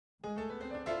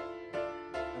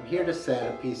I'm here to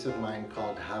set a piece of mine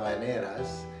called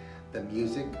Habaneras, the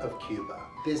music of Cuba.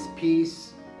 This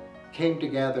piece came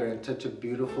together in such a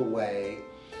beautiful way,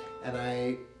 and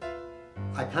I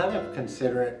kind of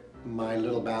consider it my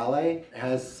little ballet. It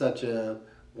has such a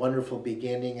wonderful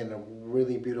beginning and a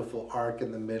really beautiful arc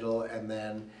in the middle, and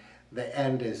then the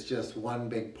end is just one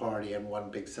big party and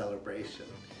one big celebration.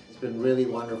 It's been really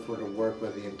wonderful to work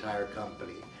with the entire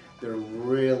company. They're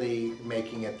really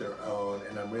making it their own,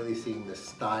 and I'm really seeing the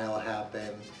style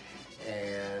happen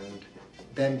and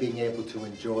them being able to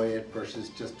enjoy it versus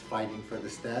just fighting for the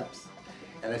steps.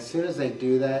 And as soon as they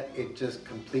do that, it just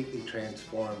completely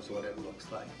transforms what it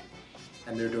looks like.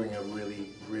 And they're doing a really,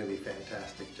 really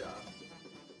fantastic job.